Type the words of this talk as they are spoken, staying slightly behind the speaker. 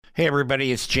Hey,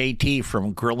 everybody, it's JT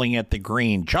from Grilling at the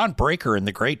Green. John Breaker and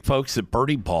the great folks at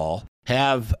Birdie Ball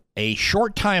have a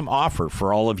short time offer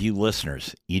for all of you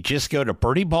listeners. You just go to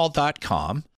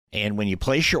birdieball.com, and when you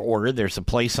place your order, there's a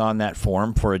place on that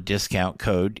form for a discount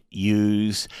code.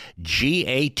 Use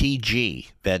GATG.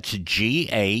 That's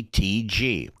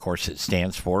GATG. Of course, it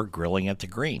stands for Grilling at the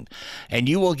Green. And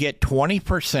you will get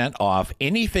 20% off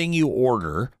anything you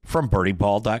order from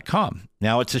birdieball.com.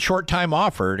 Now, it's a short-time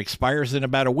offer. It expires in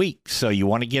about a week, so you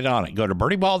want to get on it. Go to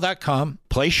birdieball.com,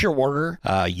 place your order,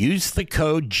 use the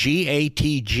code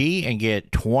GATG, and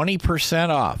get 20%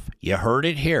 off. You heard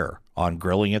it here on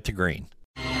Grilling at the Green.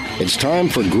 It's time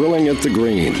for Grilling at the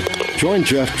Green. Join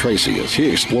Jeff Tracy as he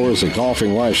explores the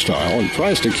golfing lifestyle and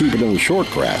tries to keep it in the short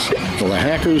grass for the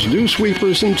hackers, dew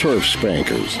sweepers, and turf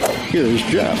spankers. Here's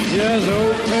Jeff. Just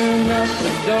open up the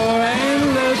door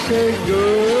and let's take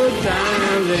good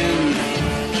times in.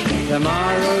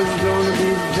 Tomorrow's gonna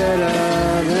be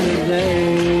better than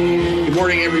today. Good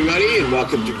morning, everybody, and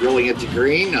welcome to Grilling at the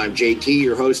Green. I'm JT,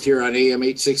 your host here on AM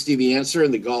 860 The Answer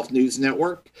and the Golf News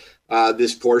Network.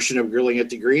 This portion of Grilling at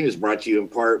the Green is brought to you in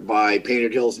part by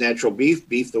Painted Hills Natural Beef,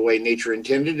 beef the way nature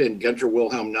intended, and Gunter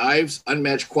Wilhelm Knives,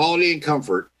 unmatched quality and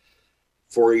comfort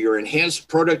for your enhanced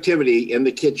productivity in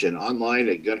the kitchen, online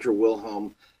at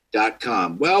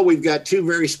gunterwilhelm.com. Well, we've got two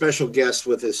very special guests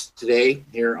with us today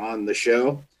here on the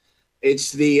show.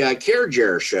 It's the Care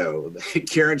Jer Show.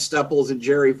 Karen Stupples and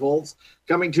Jerry Foltz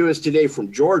coming to us today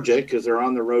from Georgia because they're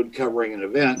on the road covering an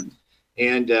event.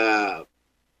 And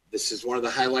this is one of the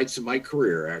highlights of my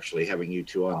career, actually, having you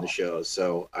two on the show.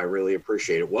 So I really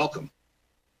appreciate it. Welcome.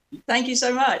 Thank you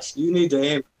so much. You need to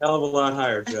aim a hell of a lot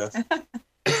higher, Jeff.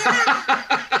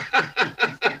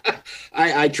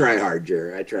 I try hard,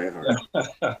 Jerry. I try hard.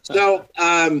 So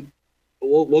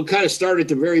we'll kind of start at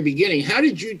the very beginning. How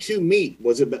did you two meet?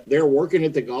 Was it there working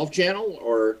at the Golf Channel,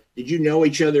 or did you know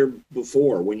each other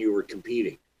before when you were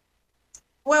competing?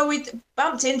 Well, we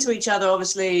bumped into each other,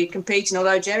 obviously, competing,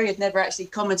 although Jerry had never actually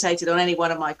commentated on any one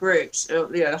of my groups,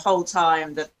 the whole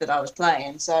time that I was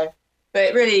playing. So,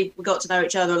 but really, we got to know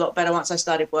each other a lot better once I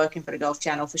started working for the Golf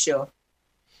Channel, for sure.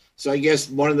 So I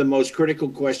guess one of the most critical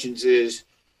questions is,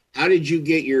 how did you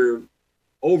get your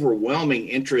overwhelming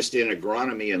interest in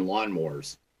agronomy and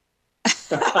lawnmowers?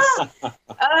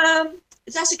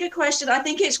 That's a good question. I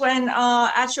think it's when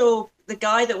the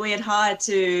guy that we had hired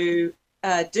to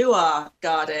do our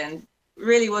garden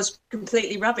really was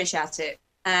completely rubbish at it,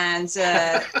 and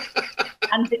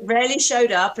and it rarely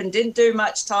showed up and didn't do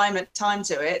much time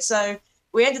to it. So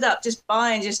we ended up just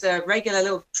buying just a regular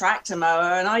little tractor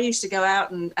mower, and I used to go out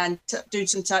and do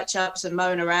some touch-ups and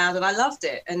mowing around, and I loved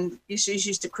it. And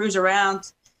used to cruise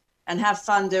around and have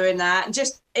fun doing that. And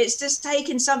it's just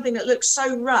taking something that looks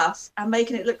so rough and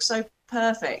making it look so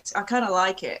perfect. I kind of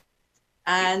like it.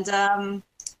 And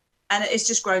it's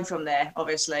just grown from there,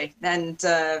 obviously. And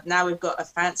now we've got a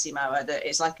fancy mower that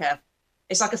is like a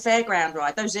fairground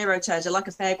ride. Those zero turns are like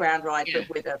a fairground ride, yeah,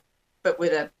 but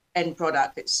with a end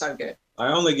product. It's so good. I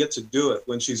only get to do it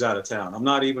when she's out of town. I'm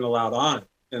not even allowed on it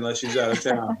unless she's out of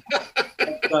town.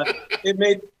 But it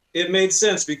made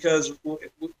sense because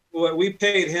what we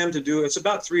paid him to do, it's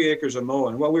about 3 acres of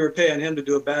mowing. What we were paying him to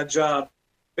do a bad job,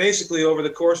 basically over the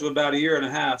course of about a year and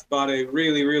a half, bought a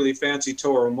really, really fancy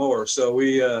Toro mower. So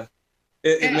we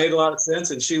it made a lot of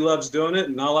sense, and she loves doing it,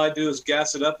 and all I do is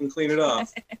gas it up and clean it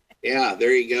off. Yeah,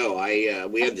 there you go.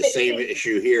 We had the same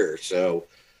issue here. So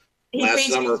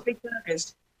last summer,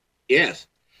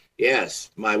 yes,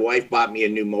 my wife bought me a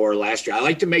new mower last year. I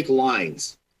like to make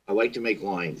lines, like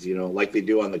they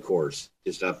do on the course,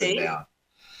 just up and down.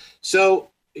 So,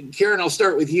 Karen, I'll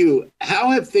start with you. How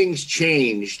have things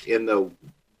changed in the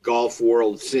golf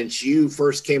world since you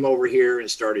first came over here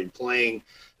and started playing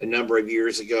a number of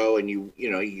years ago? And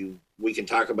we can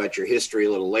talk about your history a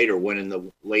little later, winning the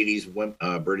ladies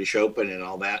British Open and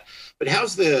all that. But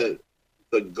how's the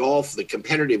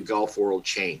competitive golf world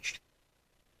changed?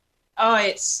 Oh,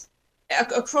 it's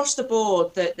across the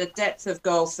board that the depth of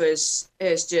golfers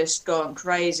has just gone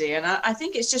crazy. And I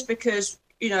think it's just because,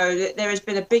 there has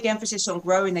been a big emphasis on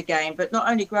growing the game, but not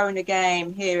only growing the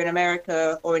game here in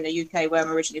America or in the UK, where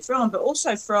I'm originally from, but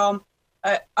also from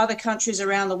other countries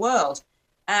around the world.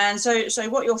 And so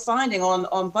what you're finding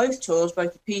on both tours,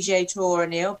 both the PGA Tour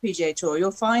and the LPGA Tour,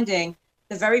 you're finding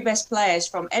the very best players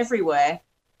from everywhere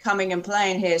coming and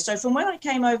playing here. So from when I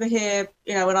came over here,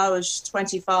 when I was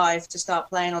 25 to start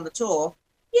playing on the tour,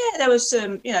 yeah, there was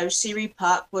some, Siri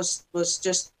Puck was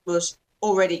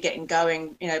already getting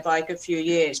going, by a good few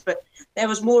years. But there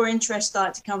was more interest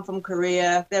starting to come from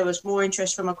Korea. There was more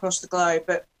interest from across the globe.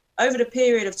 But over the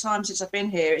period of time since I've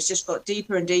been here, it's just got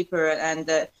deeper and deeper, and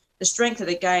the the strength of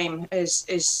the game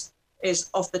is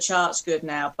off the charts good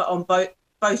now. But on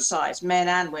both sides, men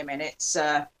and women, it's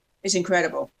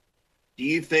incredible. Do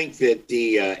you think that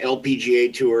the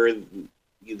LPGA Tour,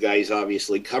 you guys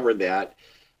obviously covered that,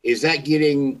 is that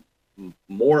getting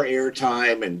more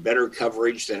airtime and better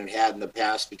coverage than it had in the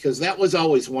past? Because that was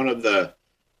always one of the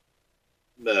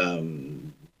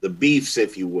beefs,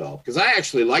 if you will. Because I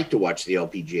actually like to watch the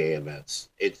LPGA events.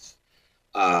 It's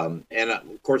and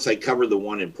of course I cover the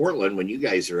one in Portland when you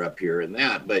guys are up here and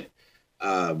that. But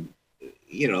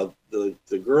you know,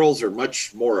 the girls are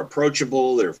much more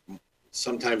approachable. They're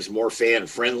sometimes more fan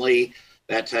friendly,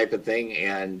 that type of thing.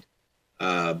 And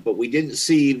but we didn't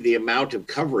see the amount of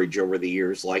coverage over the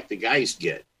years like the guys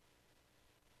get.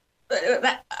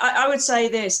 I would say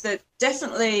this, that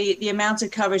definitely the amount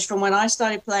of coverage from when I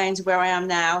started playing to where I am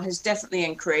now has definitely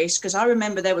increased, because I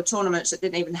remember there were tournaments that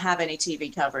didn't even have any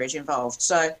TV coverage involved.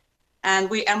 So, and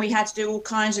we had to do all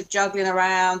kinds of juggling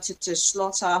around to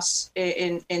slot us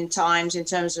in times in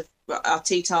terms of our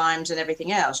tee times and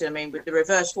everything else. I mean, with the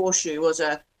reverse horseshoe was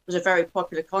a very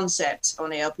popular concept on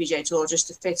the LPGA Tour, just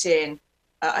to fit in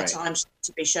a time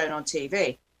to be shown on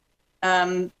TV.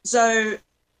 So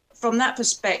from that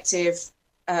perspective,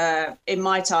 in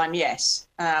my time, yes,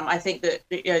 I think that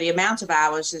the amount of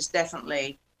hours has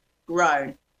definitely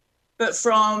grown.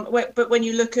 But when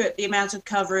you look at the amount of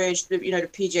coverage that the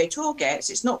PGA Tour gets,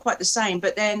 it's not quite the same.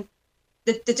 But then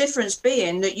the difference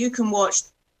being that you can watch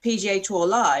PGA Tour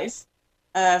live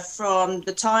from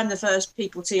the time the first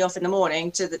people tee off in the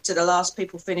morning to the last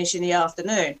people finish in the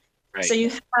afternoon. Right. So you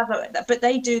have, but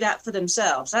they do that for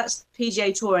themselves. That's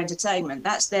PGA Tour Entertainment.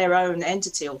 That's their own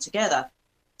entity altogether.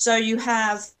 So you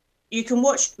can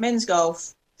watch men's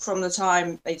golf from the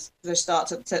time they start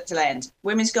to end.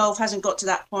 Women's golf hasn't got to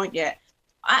that point yet.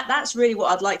 That's really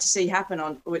what I'd like to see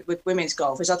happen with women's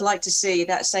golf. Is I'd like to see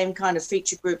that same kind of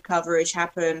feature group coverage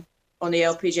happen on the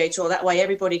LPGA Tour. That way,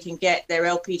 everybody can get their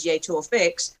LPGA Tour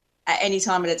fix at any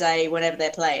time of the day, whenever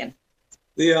they're playing.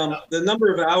 The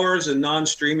number of hours in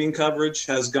non-streaming coverage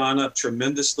has gone up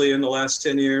tremendously in the last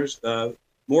 10 years.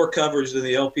 More coverage than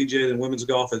the LPGA than women's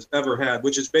golf has ever had,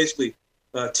 which is basically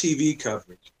TV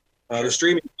coverage. The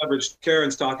streaming coverage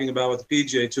Karen's talking about with the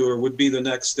PGA Tour would be the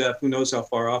next step. Who knows how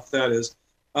far off that is.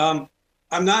 I'm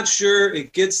not sure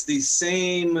it gets the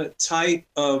same type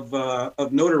of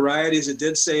notoriety as it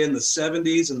did, say, in the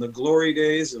 70s and the glory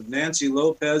days of Nancy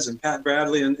Lopez and Pat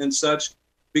Bradley and such.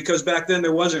 Because back then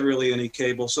there wasn't really any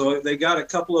cable. So they got a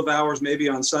couple of hours maybe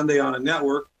on Sunday on a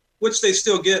network, which they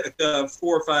still get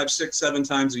 4, 5, 6, 7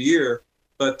 times a year.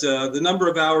 But the number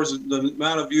of hours, the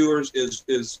amount of viewers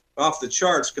is off the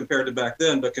charts compared to back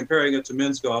then. But comparing it to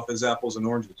men's golf is apples and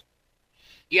oranges.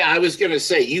 Yeah, I was going to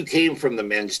say, you came from the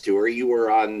men's tour. You were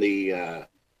on the, I'm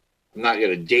not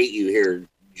going to date you here,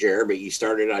 Jer, but you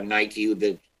started on Nike,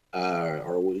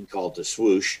 or what we call it, the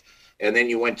swoosh. And then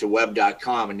you went to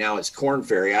web.com, and now it's Korn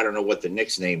Ferry. I don't know what the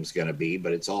next name is going to be,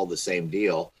 but it's all the same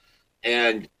deal.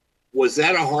 And was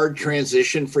that a hard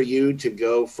transition for you to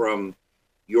go from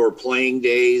your playing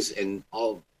days and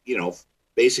all,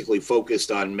 basically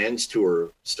focused on men's tour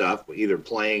stuff, either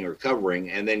playing or covering,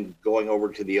 and then going over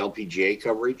to the LPGA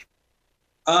coverage?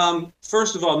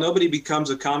 First of all, nobody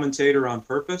becomes a commentator on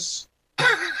purpose.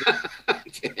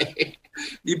 Okay.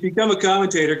 You become a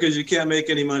commentator because you can't make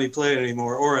any money playing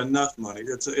anymore, or enough money.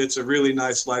 It's a really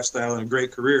nice lifestyle and a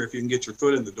great career if you can get your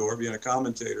foot in the door being a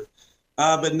commentator.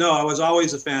 But no, I was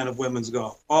always a fan of women's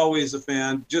golf, always a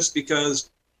fan, just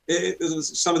because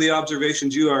some of the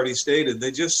observations you already stated,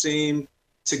 they just seem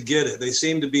to get it. They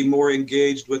seem to be more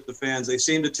engaged with the fans. They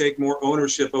seem to take more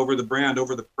ownership over the brand,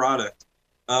 over the product.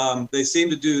 They seem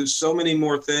to do so many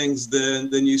more things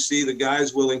than you see the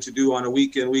guys willing to do on a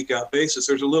week in, week out basis.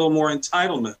 There's a little more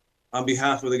entitlement on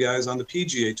behalf of the guys on the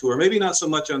PGA Tour, maybe not so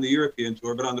much on the European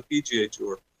Tour, but on the PGA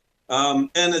Tour. And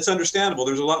it's understandable.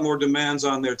 There's a lot more demands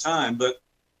on their time. But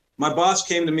my boss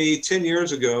came to me 10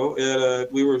 years ago.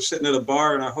 We were sitting at a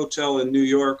bar in a hotel in New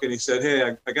York, and he said,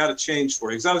 "Hey, I got a change for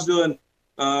you." Because I was doing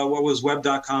what was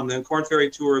web.com then, Korn Ferry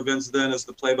Tour events then as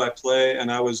the play-by-play,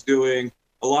 and I was doing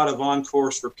a lot of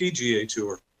on-course for PGA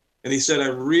Tour. And he said, "I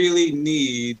really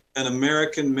need an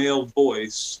American male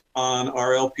voice on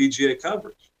our LPGA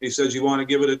coverage." He said, "You want to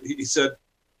give it he said,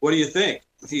 "What do you think?"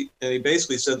 He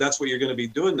basically said, "That's what you're going to be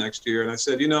doing next year." And I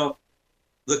said,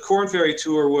 the Korn Ferry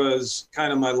Tour was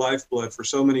kind of my lifeblood for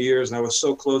so many years, and I was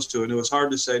so close to it, and it was hard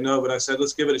to say no, but I said,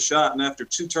 let's give it a shot. And after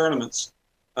 2 tournaments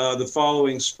the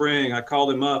following spring, I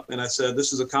called him up and I said,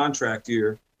 "This is a contract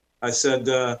year." I said,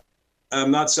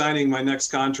 "I'm not signing my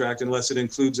next contract unless it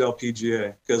includes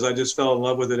LPGA," because I just fell in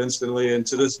love with it instantly. And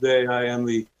to this day, I am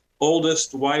the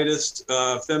oldest, whitest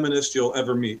feminist you'll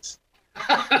ever meet.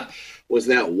 Was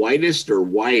that whitest or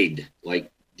wide,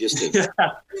 like distance? Yeah,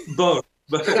 both.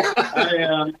 But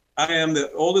I am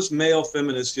the oldest male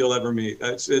feminist you'll ever meet.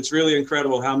 It's really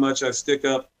incredible how much I stick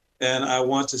up, and I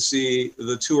want to see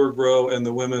the tour grow and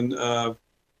the women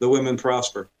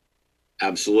prosper.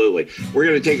 Absolutely. We're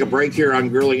going to take a break here on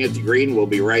Grilling at the Green. We'll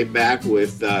be right back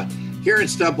with Karen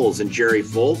Stupples and Jerry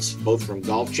Foltz, both from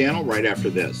Golf Channel, right after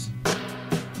this.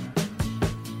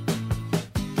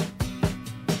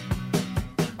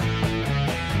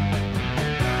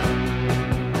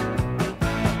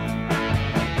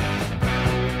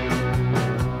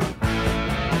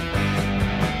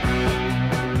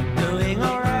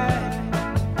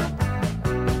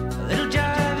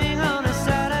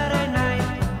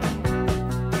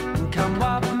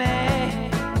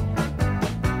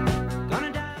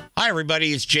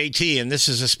 Everybody, it's JT, and this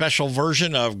is a special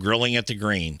version of Grilling at the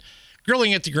Green.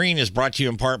 Grilling at the Green is brought to you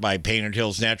in part by Painted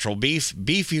Hills Natural Beef.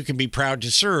 Beef you can be proud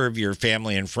to serve your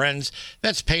family and friends.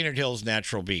 That's Painted Hills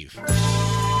Natural Beef.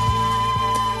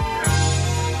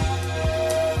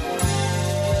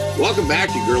 Welcome back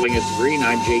to Grilling at the Green.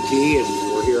 I'm JT,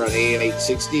 and we're here on AM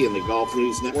 860 and the Golf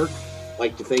News Network. I'd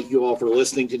like to thank you all for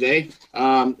listening today.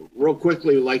 Real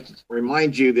quickly, I'd like to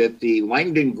remind you that the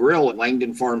Langdon Grill at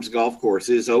Langdon Farms Golf Course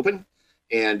is open.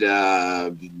 And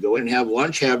you can go in and have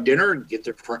lunch, have dinner, and get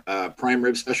their prime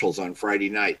rib specials on Friday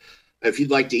night. If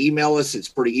you'd like to email us, it's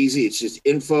pretty easy. It's just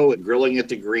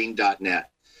info@grillingatthegreen.net.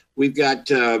 We've got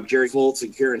Jerry Foltz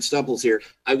and Karen Stupples here.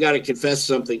 I've got to confess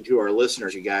something to our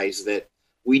listeners, you guys, that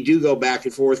we do go back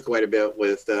and forth quite a bit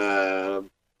with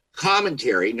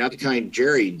commentary, not the kind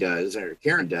Jerry does or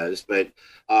Karen does, but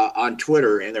on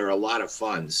Twitter, and they're a lot of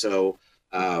fun. So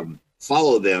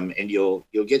follow them, and you'll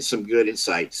get some good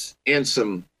insights and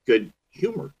some good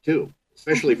humor too,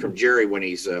 especially from Jerry when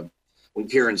he's when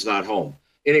Karen's not home.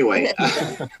 Anyway,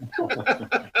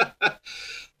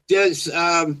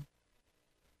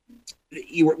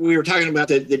 we were talking about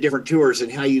the different tours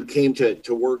and how you came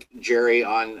to work, Jerry,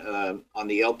 on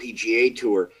the LPGA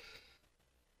tour.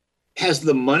 Has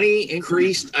the money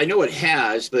increased? I know it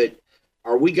has, but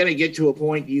are we going to get to a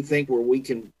point, do you think, where we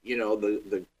can,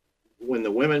 when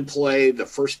the women play, the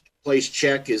first place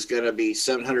check is going to be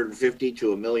 $750,000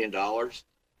 to $1 million?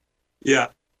 Yeah,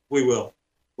 we will.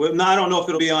 Well, I don't know if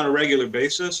it'll be on a regular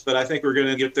basis, but I think we're going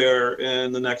to get there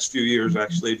in the next few years,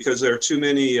 actually, because there are too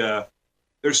many.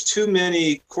 There's too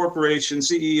many corporation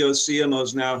CEOs,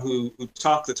 CMOs now who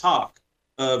talk the talk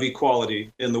of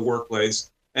equality in the workplace.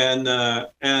 And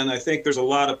I think there's a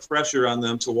lot of pressure on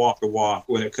them to walk the walk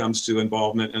when it comes to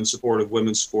involvement and support of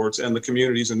women's sports and the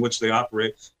communities in which they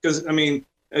operate. Because, I mean,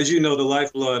 as you know, the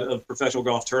lifeblood of professional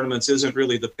golf tournaments isn't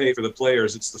really the pay for the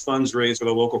players. It's the funds raised for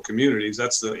the local communities.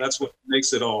 That's what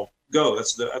makes it all go.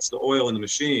 That's the oil in the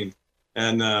machine.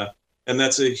 And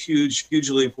that's a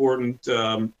hugely important,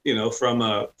 from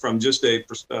a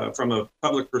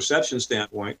public perception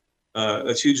standpoint.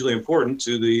 That's hugely important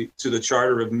to the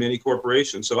charter of many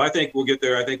corporations. So I think we'll get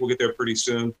there. I think we'll get there pretty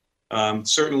soon.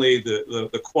 Certainly,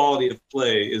 the quality of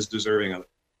play is deserving of it.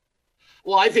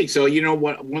 Well, I think so. You know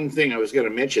what? One thing I was going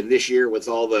to mention this year with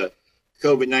all the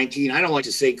COVID-19, I don't like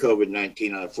to say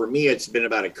COVID-19. For me, it's been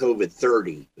about a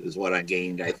COVID-30 is what I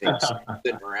gained. I think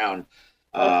sitting around,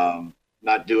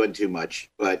 not doing too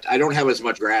much. But I don't have as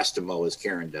much grass to mow as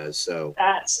Karen does. So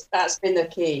that's been the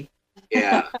key.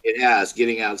 Yeah, it has,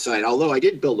 getting outside. Although I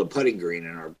did build a putting green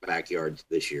in our backyard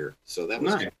this year, so that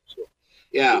was nice. Cool.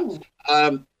 Yeah.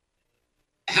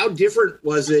 How different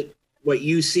was it what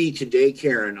you see today,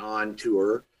 Karen, on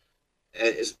tour,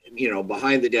 as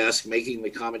behind the desk making the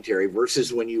commentary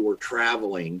versus when you were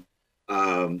traveling?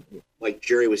 Like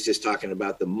Jerry was just talking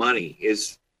about, the money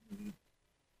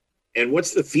and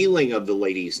what's the feeling of the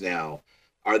ladies now?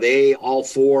 Are they all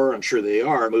for, I'm sure they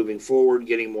are, moving forward,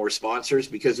 getting more sponsors?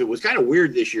 Because it was kind of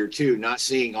weird this year, too, not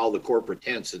seeing all the corporate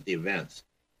tents at the events.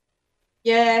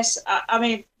 Yes. I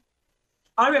mean,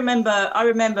 I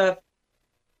remember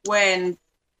when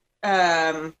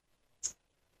 $1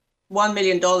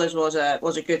 million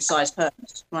was a good sized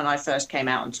purse when I first came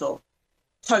out on tour.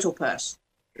 Total purse.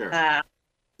 Sure.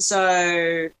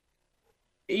 So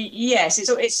yes,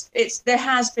 it's there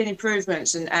has been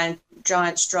improvements and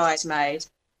giant strides made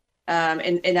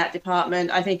in that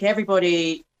department. I think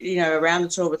everybody around the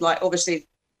tour would like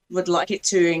it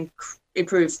to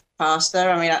improve faster.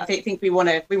 I mean, I think we want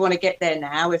to get there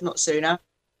now, if not sooner.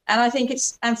 And I think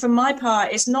and for my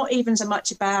part, it's not even so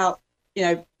much about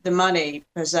the money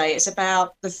per se. It's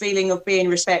about the feeling of being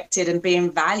respected and being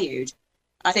valued.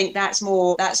 I think that's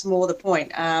more the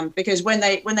point. Because when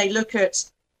you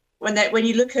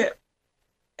look at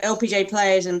LPGA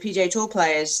players and PGA Tour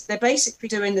players, they're basically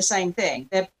doing the same thing.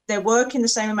 They're working the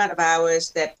same amount of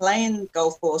hours, they're playing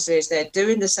golf courses, they're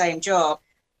doing the same job,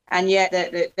 and yet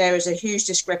there is a huge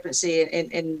discrepancy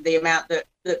in the amount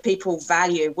that people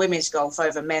value women's golf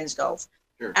over men's golf.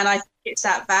 Sure. And I think it's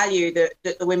that value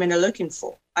that the women are looking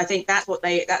for. I think that's what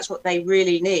they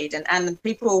really need, and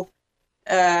people.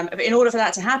 In order for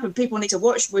that to happen, people need to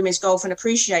watch women's golf and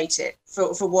appreciate it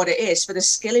for what it is, for the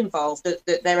skill involved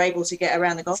that they're able to get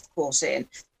around the golf course in.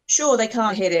 Sure, they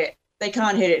can't hit it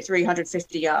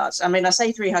 350 yards. I mean, I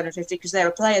say 350 because there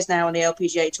are players now on the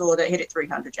LPGA Tour that hit it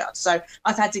 300 yards. So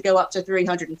I've had to go up to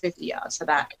 350 yards for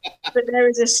that. But there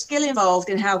is a skill involved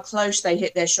in how close they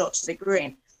hit their shots to the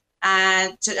green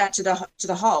and to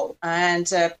the hole. And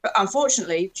but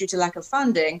unfortunately, due to lack of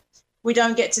funding, we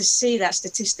don't get to see that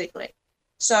statistically.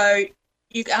 So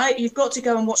you've got to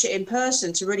go and watch it in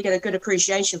person to really get a good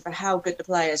appreciation for how good the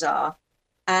players are.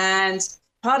 And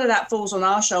part of that falls on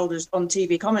our shoulders on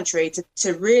TV commentary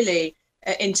to really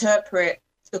interpret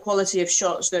the quality of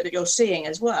shots that you're seeing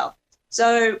as well.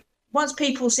 So once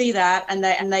people see that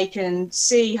and they can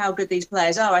see how good these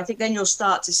players are, I think then you'll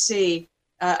start to see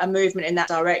a movement in that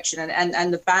direction,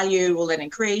 and the value will then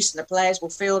increase, and the players will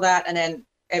feel that, and then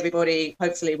everybody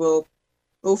hopefully will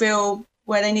feel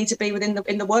where they need to be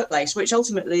in the workplace, which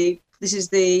ultimately this is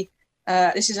a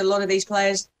lot of these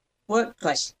players'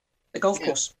 workplace, the golf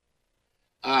course.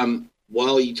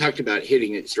 Well, you talked about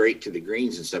hitting it straight to the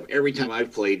greens and stuff. Every time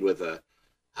I've played with a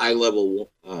high-level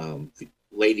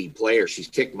lady player, she's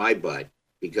kicked my butt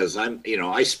because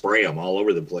I spray them all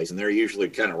over the place, and they're usually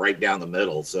kind of right down the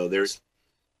middle. So there's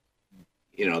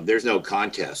no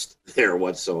contest there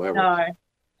whatsoever. No.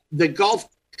 The golf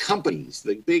companies,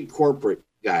 the big corporate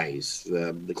guys,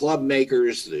 the club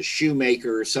makers, the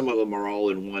shoemakers, some of them are all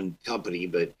in one company,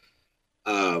 but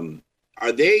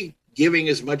are they giving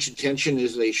as much attention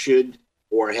as they should,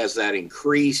 or has that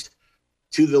increased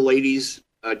to the ladies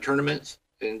tournaments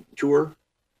and tour?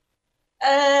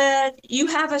 You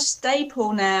have a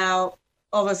staple now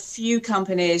of a few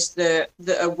companies that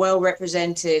are well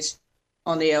represented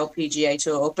on the LPGA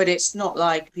Tour, but it's not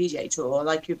like PGA Tour.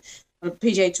 Like on a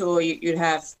PGA Tour, you'd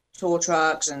have tour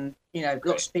trucks and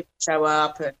lots of people show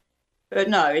up, but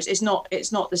no, it's not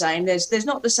the same. There's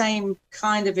not the same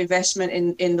kind of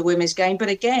investment in the women's game. But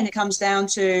again, it comes down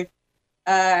to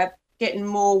getting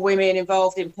more women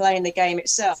involved in playing the game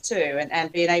itself too,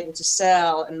 and being able to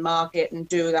sell and market and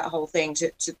do that whole thing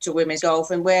to women's golf,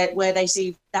 and where they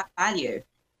see that value.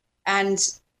 And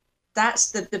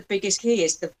that's the biggest key,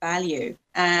 is the value.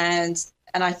 And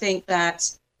I think that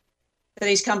for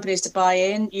these companies to buy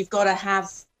in, you've got to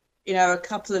have a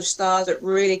couple of stars that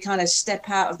really kind of step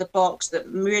out of the box, that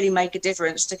really make a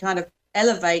difference to kind of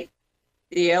elevate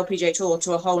the LPGA Tour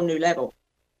to a whole new level.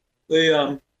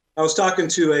 I was talking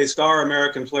to a star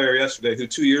American player yesterday who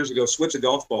 2 years ago switched a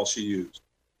golf ball she used.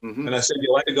 Mm-hmm. And I said,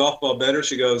 you like a golf ball better?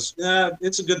 She goes, yeah,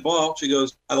 it's a good ball. She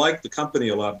goes, I like the company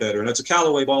a lot better. And it's a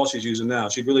Callaway ball she's using now.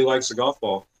 She really likes the golf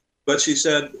ball. But she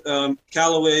said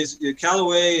Callaway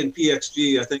and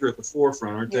PXG, I think, are at the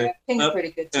forefront, aren't they? Ping's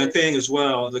pretty good too. And Ping as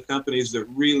well, the companies that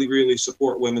really, really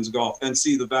support women's golf and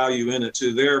see the value in it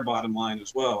to their bottom line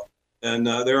as well. And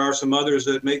there are some others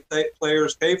that make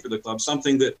players pay for the club,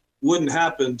 something that wouldn't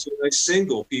happen to a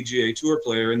single PGA Tour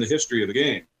player in the history of the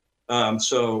game.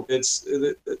 So it's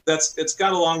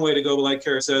got a long way to go. But like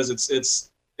Kara says, it's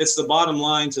the bottom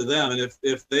line to them. And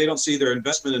if they don't see their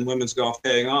investment in women's golf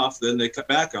paying off, then they cut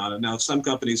back on it. Now, some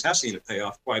companies have seen it pay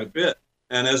off quite a bit.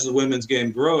 And as the women's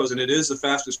game grows, and it is the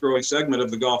fastest growing segment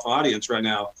of the golf audience right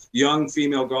now, young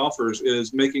female golfers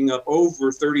is making up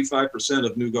over 35%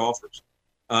 of new golfers.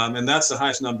 And that's the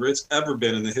highest number it's ever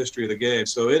been in the history of the game.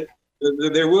 So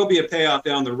there will be a payoff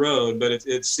down the road, but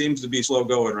it seems to be slow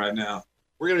going right now.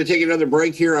 We're going to take another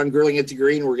break here on Grilling at the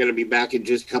Green. We're going to be back in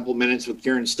just a couple minutes with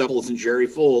Karen Stupples and Jerry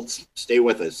Foltz. Stay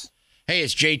with us. Hey,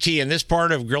 it's JT, and this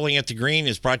part of Grilling at the Green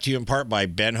is brought to you in part by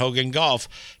Ben Hogan Golf.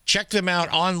 Check them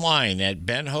out online at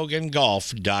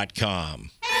benhogangolf.com.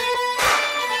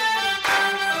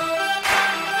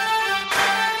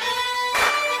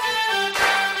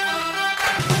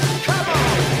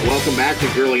 Welcome back to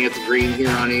Grilling at the Green here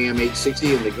on AM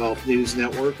 860 and the Golf News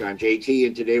Network. I'm JT,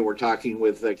 and today we're talking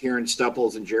with Karen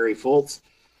Stupples and Jerry Foltz,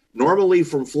 normally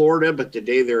from Florida, but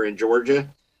today they're in Georgia.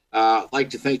 I'd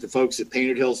like to thank the folks at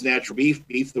Painted Hills Natural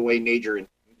Beef the way nature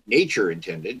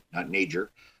intended, not nature.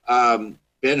 Ben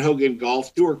Hogan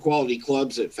Golf, tour quality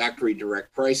clubs at factory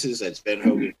direct prices. That's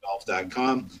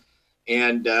benhogangolf.com.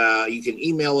 And you can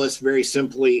email us very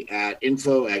simply at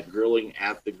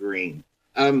info@grillingatthegreen.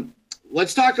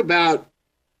 Let's talk about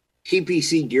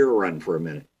TPC Deer Run for a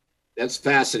minute. That's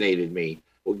fascinated me.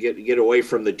 we'll get away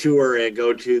from the tour and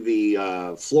go to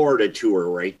the Florida tour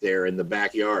right there in the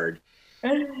backyard.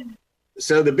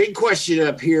 So the big question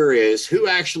up here is who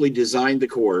actually designed the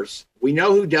course? We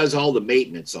know who does all the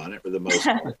maintenance on it for the most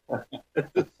part.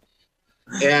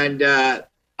 And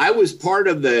I was part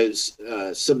of the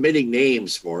submitting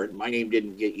names for it. My name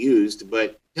didn't get used,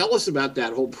 but tell us about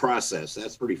that whole process.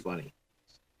 That's pretty funny.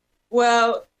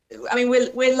 Well, I mean,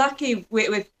 we're lucky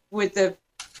with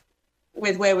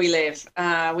where we live.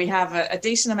 We have a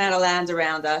decent amount of land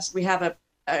around us. We have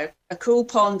a cool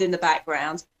pond in the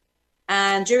background.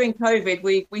 And during COVID,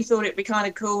 we thought it'd be kind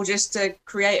of cool just to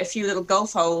create a few little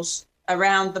golf holes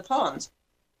around the pond.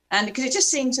 And because it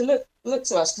just seemed to look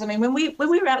to us, because I mean, when we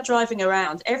were out driving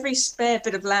around, every spare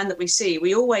bit of land that we see,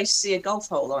 we always see a golf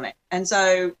hole on it. And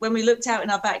so when we looked out in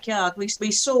our backyard, we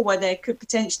saw where there could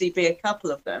potentially be a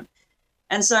couple of them.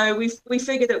 And so we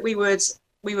figured that we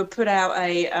would put out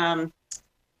a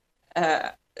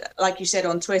like you said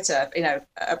on Twitter, you know,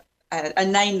 a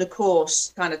name the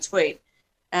course kind of tweet.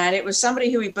 And it was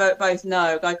somebody who we both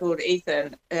know, a guy called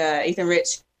Ethan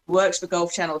Rich, works for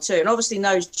Golf Channel 2, and obviously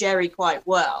knows Jerry quite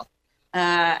well,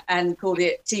 and called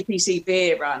it TPC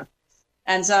Beer Run.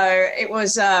 And so it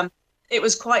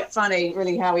was quite funny,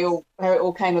 really, how it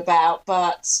all came about.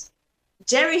 But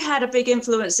Jerry had a big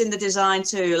influence in the design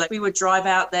too. Like, we would drive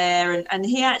out there, and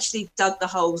he actually dug the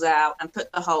holes out and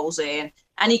put the holes in.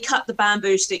 And he cut the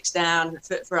bamboo sticks down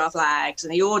for our flags,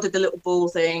 and he ordered the little ball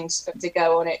things to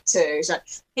go on it too. So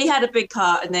he had a big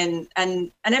part, and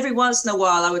every once in a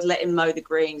while I would let him mow the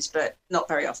greens, but not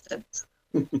very often.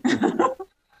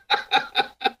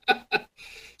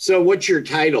 So what's your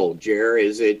title, Jer?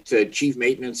 Is it Chief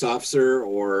Maintenance Officer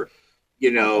or,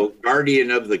 Guardian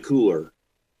of the Cooler?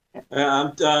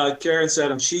 Karen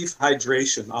said I'm Chief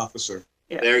Hydration Officer.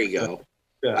 Yeah. There you go.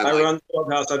 Yeah, I run the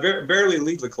clubhouse. I barely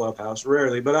leave the clubhouse,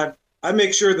 rarely, but I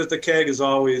make sure that the keg is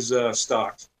always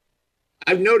stocked.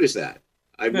 I've noticed that.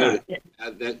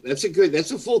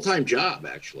 That's a full-time job,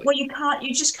 actually. Well,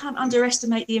 you just can't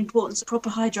underestimate the importance of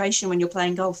proper hydration when you're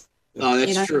playing golf. Oh,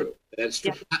 that's true. That's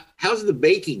true. Yeah. How's the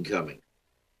baking coming?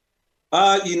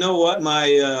 You know what?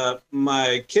 My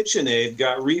KitchenAid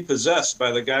got repossessed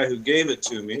by the guy who gave it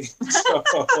to me. So,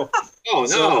 oh no.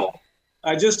 So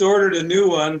I just ordered a new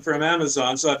one from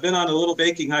Amazon. So I've been on a little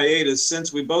baking hiatus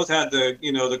since we both had the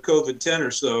COVID 10 or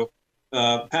so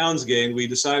pounds gained. We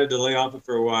decided to lay off it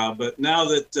for a while. But now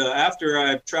that after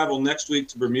I travel next week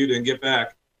to Bermuda and get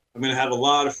back, I'm going to have a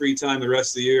lot of free time the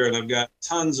rest of the year. And I've got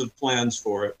tons of plans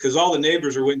for it because all the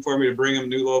neighbors are waiting for me to bring them a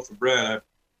new loaf of bread.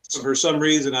 For some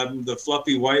reason, I'm the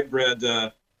fluffy white bread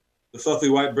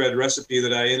recipe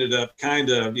that I ended up kind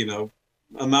of,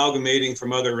 amalgamating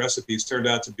from other recipes turned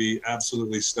out to be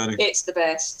absolutely stunning. It's the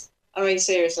best. I mean,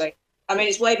 seriously. I mean,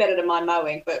 it's way better than my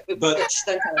mowing, but don't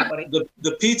tell anybody.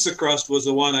 The pizza crust was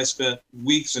the one I spent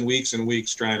weeks and weeks and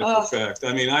weeks trying to perfect.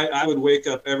 I mean, I would wake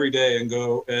up every day and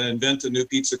go and invent a new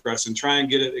pizza crust and try and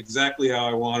get it exactly how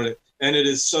I wanted it. And it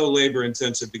is so labor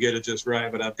intensive to get it just right,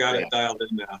 but I've got it dialed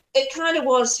in now. It kind of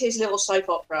was his little soap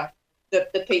opera,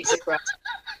 the pizza crust.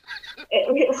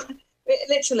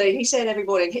 Literally, he said every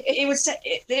morning, he would say,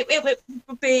 it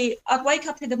would be, I'd wake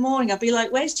up in the morning, I'd be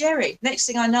like, where's Jerry? Next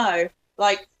thing I know,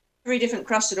 like 3 different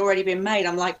crusts had already been made.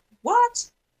 I'm like, what?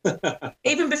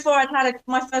 Even before I'd had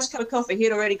my first cup of coffee,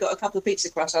 he'd already got a couple of pizza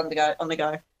crusts on the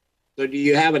go. So do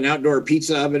you have an outdoor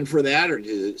pizza oven for that, or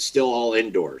is it still all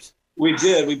indoors? We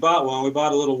did. We bought one. We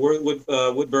bought a little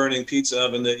wood burning pizza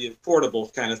oven portable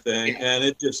kind of thing, and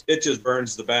it just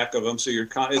burns the back of them. So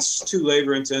it's too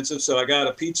labor intensive. So I got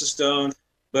a pizza stone,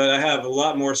 but I have a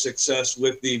lot more success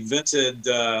with the vented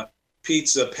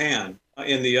pizza pan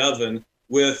in the oven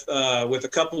with a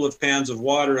couple of pans of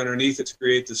water underneath it to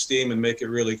create the steam and make it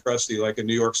really crusty like a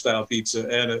New York style pizza.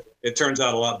 And it turns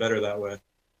out a lot better that way.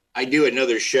 I do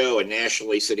another show, a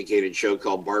nationally syndicated show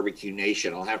called Barbecue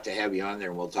Nation. I'll have to have you on there,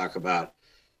 and we'll talk about,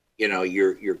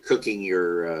 you're cooking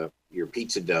your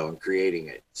pizza dough and creating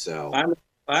it. So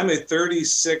I'm a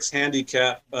 36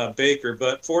 handicap baker,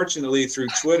 but fortunately through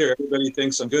Twitter, everybody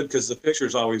thinks I'm good because the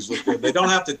pictures always look good. They don't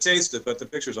have to taste it, but the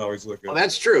pictures always look good. Well,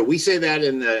 that's true. We say that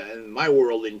in my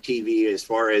world in TV, as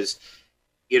far as,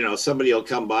 somebody will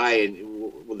come by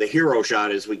and the hero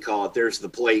shot, as we call it, there's the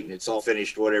plate and it's all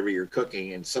finished, whatever you're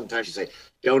cooking. And sometimes you say,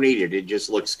 don't eat it. It just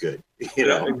looks good.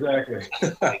 Yeah, exactly.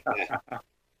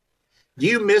 Do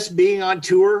you miss being on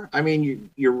tour? I mean,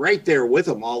 you're right there with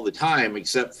them all the time,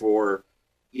 except for,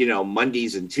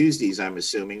 Mondays and Tuesdays, I'm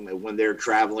assuming, when they're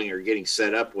traveling or getting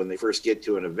set up when they first get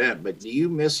to an event. But do you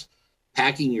miss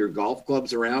packing your golf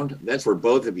clubs around? That's for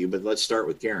both of you, but let's start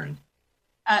with Karen.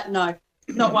 No.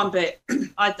 Not one bit.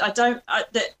 I don't.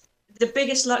 The the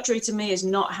biggest luxury to me is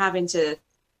not having to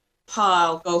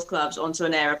pile golf clubs onto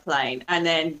an aeroplane and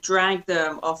then drag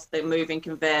them off the moving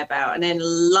conveyor belt and then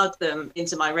lug them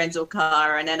into my rental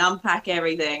car and then unpack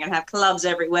everything and have clubs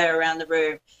everywhere around the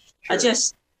room. Sure.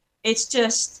 It's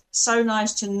just so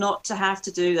nice to not to have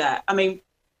to do that. I mean,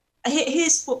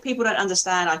 here's what people don't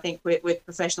understand, I think, with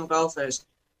professional golfers.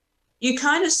 You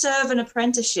kind of serve an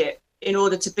apprenticeship in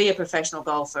order to be a professional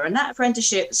golfer. And that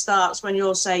apprenticeship starts when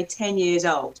you're, say, 10 years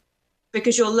old,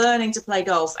 because you're learning to play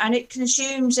golf, and it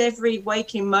consumes every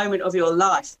waking moment of your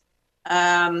life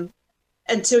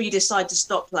until you decide to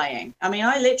stop playing. I mean,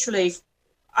 I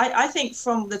think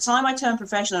from the time I turned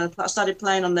professional and started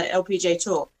playing on the LPGA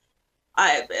Tour,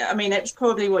 I mean, it was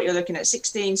probably what you're looking at,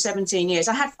 16, 17 years.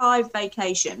 I had 5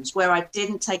 vacations where I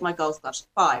didn't take my golf clubs,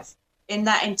 5, in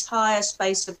that entire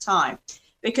space of time.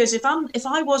 Because if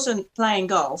I wasn't playing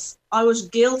golf, I was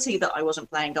guilty that I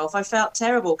wasn't playing golf. I felt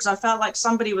terrible because I felt like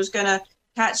somebody was going to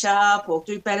catch up or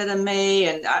do better than me.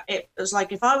 And it was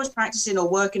like if I was practicing or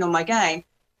working on my game,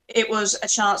 it was a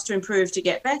chance to improve, to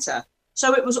get better.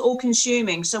 So it was all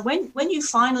consuming. So when you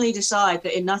finally decide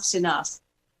that enough's enough,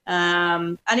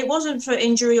 and it wasn't for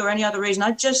injury or any other reason,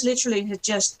 I just literally had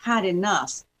just had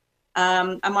enough.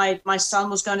 And my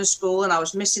son was going to school and I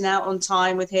was missing out on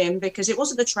time with him because it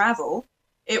wasn't the travel.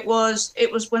 It was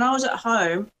when I was at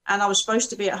home and I was supposed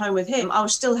to be at home with him, I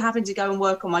was still having to go and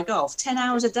work on my golf. 10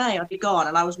 hours a day I'd be gone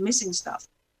and I was missing stuff.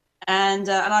 And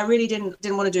I really didn't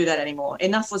want to do that anymore.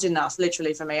 Enough was enough,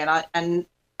 literally, for me. And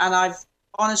I've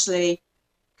honestly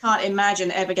can't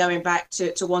imagine ever going back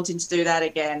to wanting to do that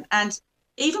again. And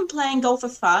even playing golf for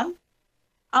fun,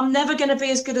 I'm never going to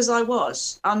be as good as I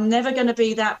was. I'm never going to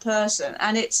be that person.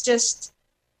 And it's just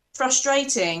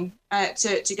frustrating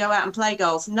to go out and play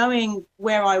golf, knowing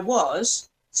where I was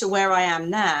to where I am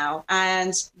now,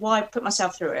 and why put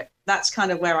myself through it. That's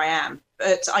kind of where I am.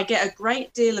 But I get a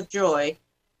great deal of joy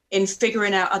in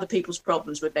figuring out other people's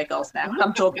problems with their golf now.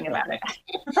 I'm talking about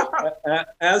it.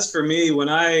 As for me, when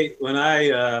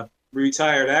I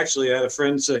retired, actually, I had a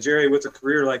friend, Jerry, with a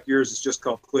career like yours, it's just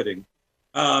called quitting.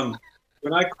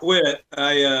 When I quit,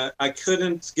 I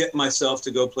couldn't get myself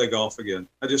to go play golf again.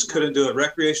 I just couldn't do it.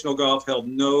 Recreational golf held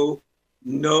no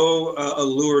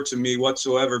allure to me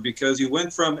whatsoever, because you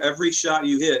went from every shot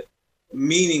you hit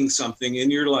meaning something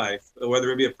in your life, whether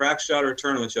it be a practice shot or a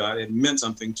tournament shot, it meant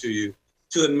something to you,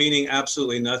 to it meaning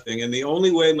absolutely nothing. And the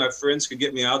only way my friends could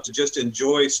get me out to just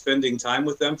enjoy spending time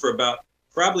with them for about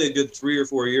probably a good 3 or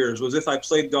 4 years was if I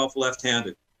played golf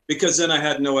left-handed, because then I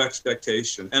had no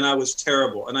expectation and I was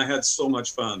terrible and I had so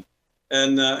much fun.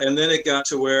 And then it got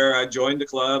to where I joined the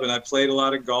club and I played a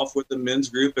lot of golf with the men's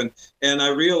group, and I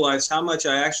realized how much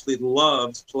I actually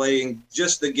loved playing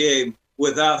just the game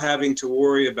without having to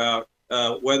worry about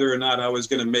whether or not I was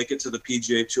going to make it to the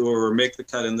PGA Tour or make the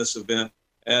cut in this event.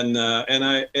 And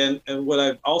what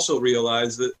I've also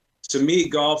realized that to me,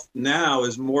 golf now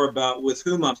is more about with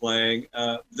whom I'm playing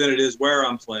than it is where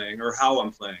I'm playing or how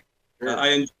I'm playing. Sure. I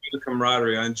enjoy the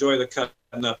camaraderie. I enjoy the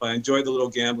cutting up. I enjoy the little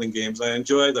gambling games. I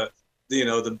enjoy the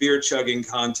beer chugging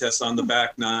contests on the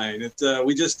back nine.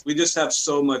 We just have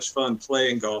so much fun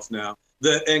playing golf now.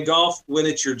 And golf, when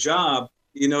it's your job,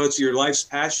 it's your life's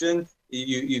passion.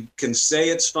 You can say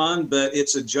it's fun, but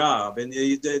it's a job. And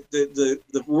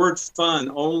the word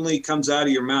fun only comes out of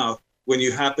your mouth when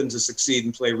you happen to succeed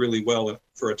and play really well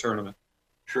for a tournament.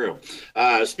 True.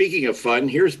 Speaking of fun,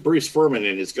 here's Bruce Furman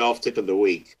in his golf tip of the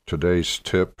week. Today's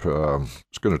tip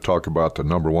is going to talk about the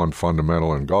number one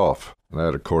fundamental in golf. And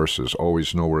that, of course, is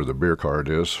always know where the beer cart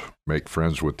is. Make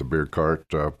friends with the beer cart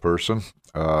person.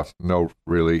 No,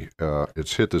 really,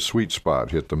 it's hit the sweet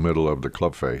spot, hit the middle of the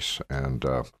club face. And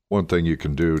one thing you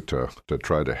can do to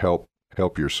try to help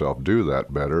yourself do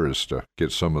that better is to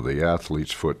get some of the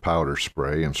athlete's foot powder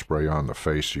spray and spray on the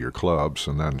face of your clubs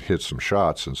and then hit some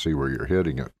shots and see where you're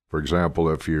hitting it. For example,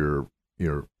 if you're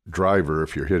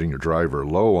hitting your driver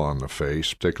low on the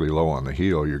face, particularly low on the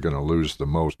heel, you're going to lose the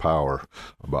most power,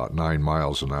 about 9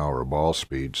 miles an hour ball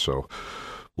speed. So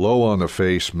low on the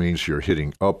face means you're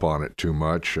hitting up on it too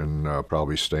much and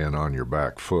probably staying on your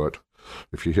back foot.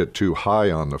 If you hit too high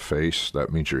on the face,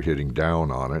 that means you're hitting down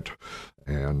on it,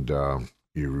 and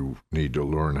you need to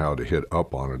learn how to hit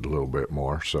up on it a little bit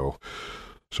more. So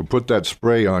put that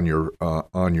spray on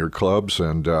your clubs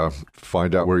and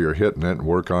find out where you're hitting it and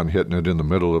work on hitting it in the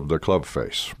middle of the club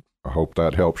face. I hope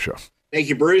that helps you. Thank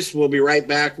you, Bruce. We'll be right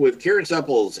back with Kieran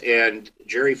Supples and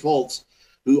Jerry Foltz,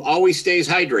 who always stays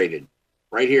hydrated,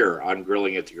 right here on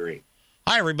Grilling at the Green.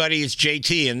 Hi, everybody. It's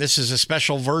JT, and this is a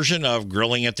special version of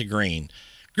Grilling at the Green.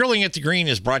 Grilling at the Green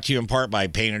is brought to you in part by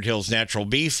Painted Hills Natural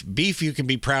Beef. Beef you can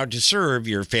be proud to serve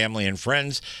your family and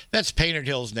friends. That's Painted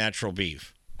Hills Natural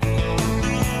Beef.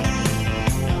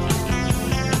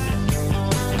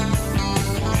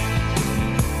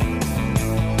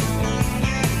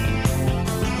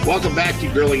 Welcome back to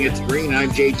Grilling at the Green. I'm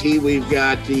JT. We've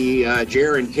got the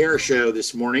Jer and Care show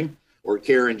this morning, or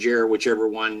Care and Jer, whichever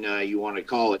one you want to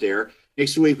call it there.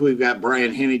 Next week, we've got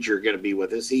Brian Henninger going to be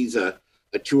with us. He's a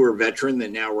tour veteran that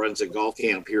now runs a golf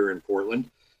camp here in Portland.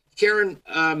 Karen,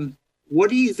 what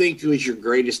do you think was your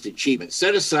greatest achievement?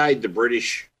 Set aside the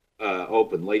British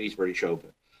Open, Ladies British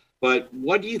Open. But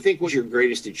what do you think was your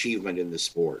greatest achievement in the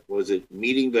sport? Was it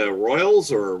meeting the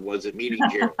Royals or was it meeting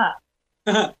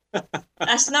Gerald?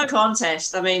 That's no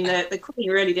contest. I mean, the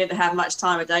Queen really didn't have much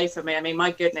time of day for me. I mean,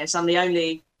 my goodness, I'm the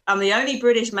only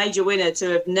British major winner to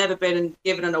have never been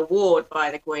given an award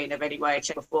by the Queen of any way,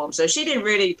 shape, or form. So she didn't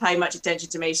really pay much attention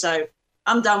to me. So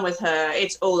I'm done with her.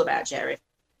 It's all about Jerry.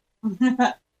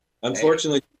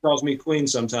 Unfortunately, she calls me Queen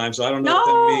sometimes, so I don't know what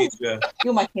that means. Yeah.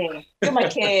 You're my king. You're my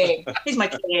king. He's my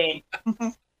king.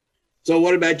 So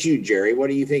what about you, Jerry? What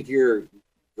do you think your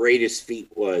greatest feat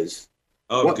was?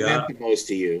 Oh, what God. meant the most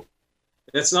to you?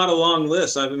 It's not a long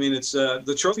list. I mean, it's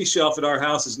the trophy shelf at our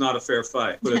house is not a fair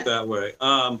fight, put it that way.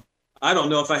 I don't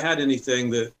know if I had anything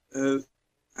that,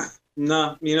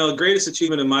 the greatest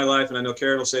achievement in my life, and I know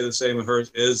Karen will say the same of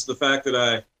hers, is the fact that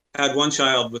I had one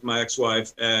child with my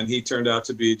ex-wife, and he turned out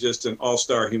to be just an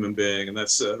all-star human being. And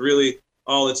that's really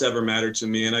all that's ever mattered to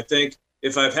me. And I think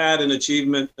if I've had an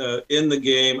achievement in the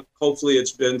game, hopefully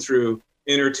it's been through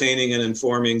entertaining and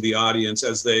informing the audience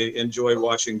as they enjoy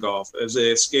watching golf, as they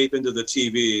escape into the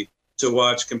TV to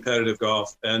watch competitive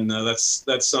golf. And that's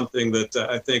something that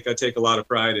I think I take a lot of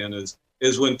pride in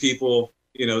is when people,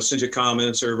 send you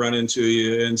comments or run into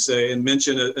you and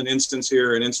mention an instance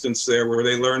here, an instance there where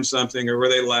they learned something or where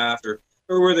they laughed or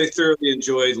where they thoroughly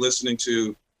enjoyed listening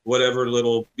to whatever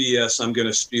little BS I'm going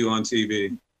to spew on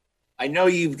TV. I know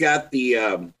you've got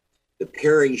the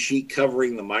pairing sheet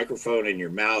covering the microphone in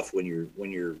your mouth when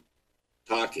you're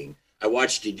talking. I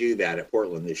watched you do that at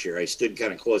Portland this year. I stood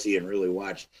kind of close to you and really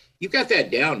watched. You got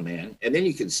that down, man. And then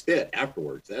you can spit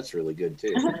afterwards. That's really good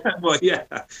too. Well, yeah,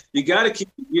 you got to keep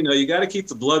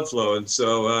the blood flowing.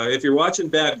 So if you're watching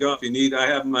bad golf,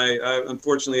 I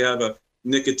unfortunately have a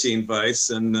nicotine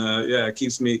vice, and it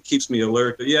keeps me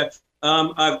alert. But yeah,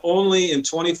 I've only in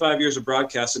 25 years of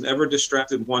broadcasting ever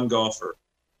distracted one golfer.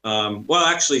 Well,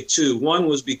 actually two. One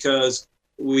was because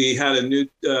we had a new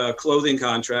clothing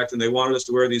contract and they wanted us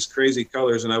to wear these crazy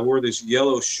colors. And I wore this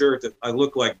yellow shirt that I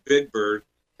looked like Big Bird.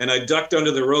 And I ducked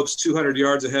under the ropes 200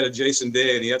 yards ahead of Jason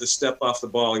Day, and he had to step off the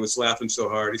ball. He was laughing so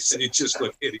hard. He said, "You just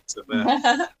look hideous at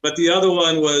that." But the other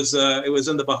one was, it was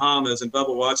in the Bahamas, and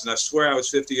Bubba Watson, I swear I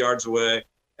was 50 yards away.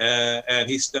 And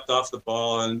he stepped off the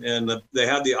ball, and they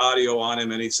had the audio on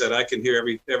him, and he said, "I can hear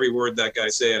every word that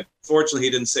guy's saying." Fortunately,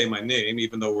 he didn't say my name,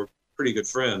 even though we're pretty good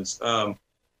friends.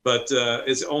 But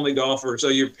it's only golfer, so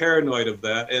you're paranoid of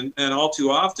that, and all too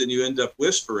often you end up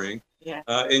whispering. Yeah.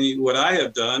 What I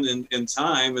have done in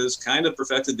time is kind of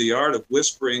perfected the art of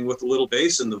whispering with a little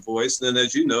bass in the voice. And then,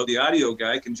 as you know, the audio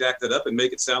guy can jack that up and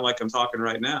make it sound like I'm talking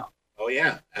right now. Oh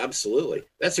yeah, absolutely.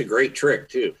 That's a great trick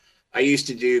too. I used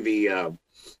to do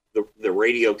the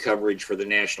radio coverage for the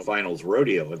National Finals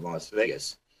Rodeo in Las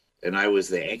Vegas, and I was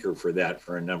the anchor for that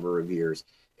for a number of years.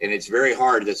 And it's very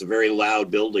hard. That's a very loud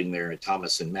building there at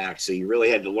Thomas and Mack. So you really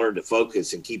had to learn to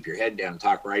focus and keep your head down,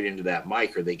 talk right into that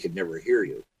mic, or they could never hear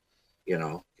you,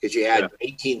 because you had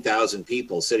 18,000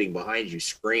 people sitting behind you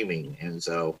screaming. And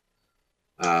so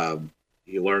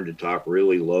you learn to talk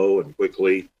really low and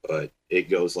quickly, but it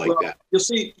goes like that.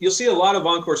 You'll see a lot of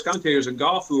on-course commentators in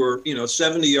golf who are,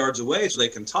 70 yards away so they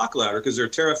can talk louder because they're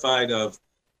terrified of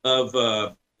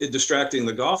distracting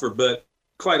the golfer. But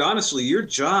quite honestly, your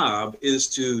job is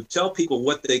to tell people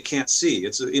what they can't see.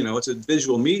 It's a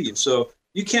visual medium. So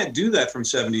you can't do that from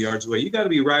 70 yards away. You got to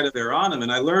be right up there on them.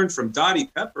 And I learned from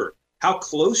Dottie Pepper how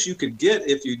close you could get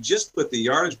if you just put the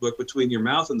yardage book between your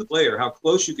mouth and the player, how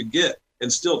close you could get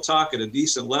and still talk at a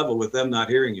decent level with them not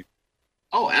hearing you.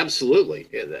 Oh, absolutely.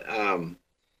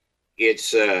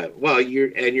 It's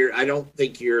I don't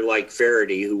think you're like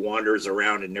Faraday, who wanders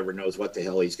around and never knows what the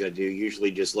hell he's going to do. Usually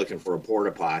just looking for a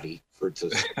porta potty for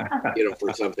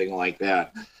something like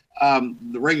that.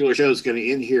 The regular show is going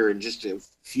to end here in just a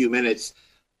few minutes.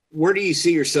 Where do you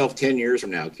see yourself 10 years from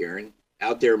now, Karen?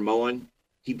 Out there mowing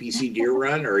TPC Deer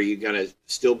Run, or are you going to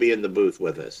still be in the booth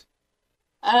with us?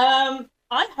 I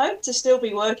hope to still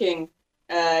be working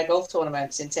golf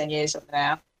tournaments in 10 years from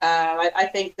now. I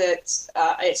think that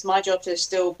it's my job to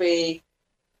still be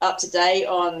up to date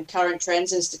on current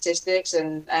trends and statistics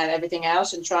and everything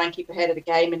else, and try and keep ahead of the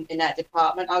game in that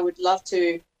department. I would love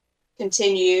to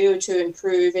continue to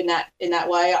improve in that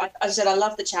way. As I said, I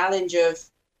love the challenge of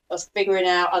figuring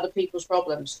out other people's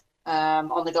problems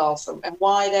on the golf, and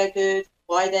why they're good,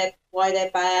 why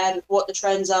they're bad, what the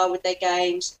trends are with their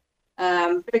games.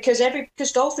 Because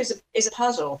golf is a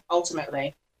puzzle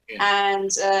ultimately,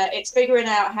 and it's figuring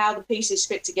out how the pieces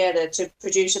fit together to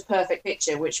produce a perfect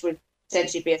picture, which would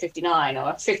potentially be a 59 or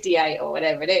a 58 or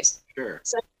whatever it is. Sure.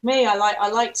 So for me, I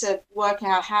like to work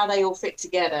out how they all fit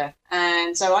together,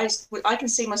 and so I can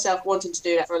see myself wanting to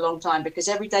do that for a long time, because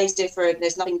every day's different.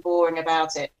 There's nothing boring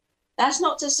about it. That's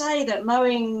not to say that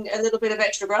mowing a little bit of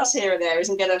extra grass here and there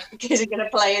isn't gonna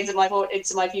play into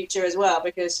my future as well,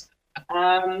 because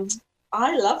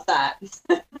I love that.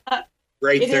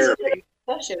 Great therapy.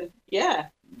 Yeah.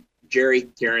 Jerry,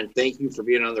 Karen, thank you for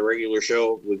being on the regular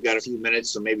show. We've got a few minutes,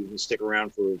 so maybe you can stick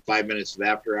around for 5 minutes of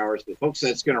after hours. But folks,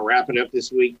 that's going to wrap it up this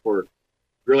week for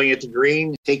Grilling at the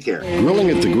Green. Take care. Grilling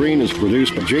at the Green is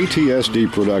produced by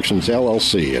JTSD Productions,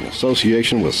 LLC, in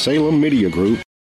association with Salem Media Group